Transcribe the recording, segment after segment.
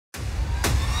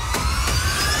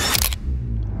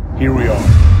here we are.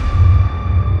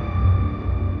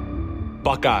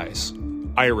 Buckeyes,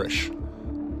 Irish.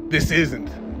 This isn't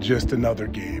just another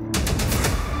game.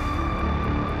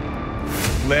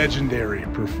 Legendary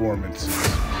performances.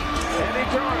 And he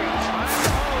turns.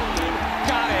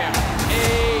 Got him.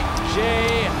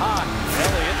 A.J. Hawk.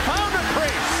 Elliott found a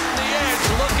crease. The edge.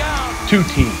 Look out. Two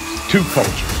teams, two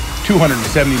cultures,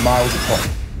 270 miles apart.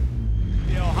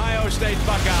 The Ohio State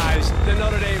Buckeyes, the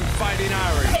Notre Dame Fighting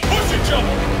Irish. Push each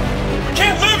other. We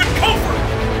can't live in comfort.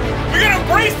 We gotta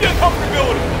embrace the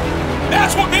uncomfortability.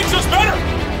 That's what makes us better.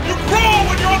 You grow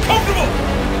when you're uncomfortable.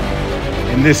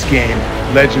 In this game,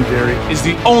 legendary Is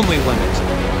the only limit.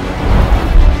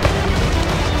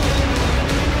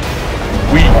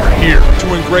 we are here.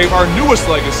 To engrave our newest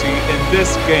legacy in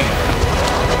this game.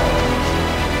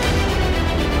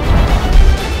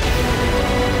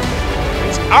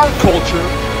 It's our culture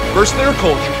versus their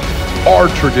culture. Our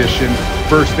tradition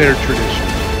versus their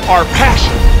tradition. Our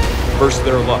passion versus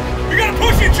their love. We gotta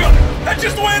push each other. That's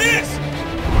just the way it is.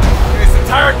 This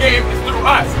entire game is through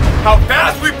us. How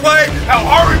fast we play, how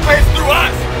hard we play is through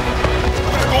us.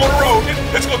 We're gonna go on the road.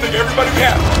 It's gonna take everybody we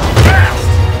have. Fast,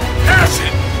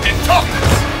 passion, and toughness.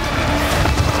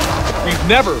 We've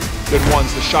never been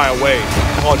ones to shy away from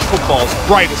college football's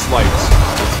brightest lights.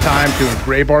 It's time to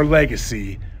engrave our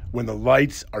legacy when the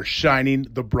lights are shining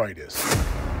the brightest.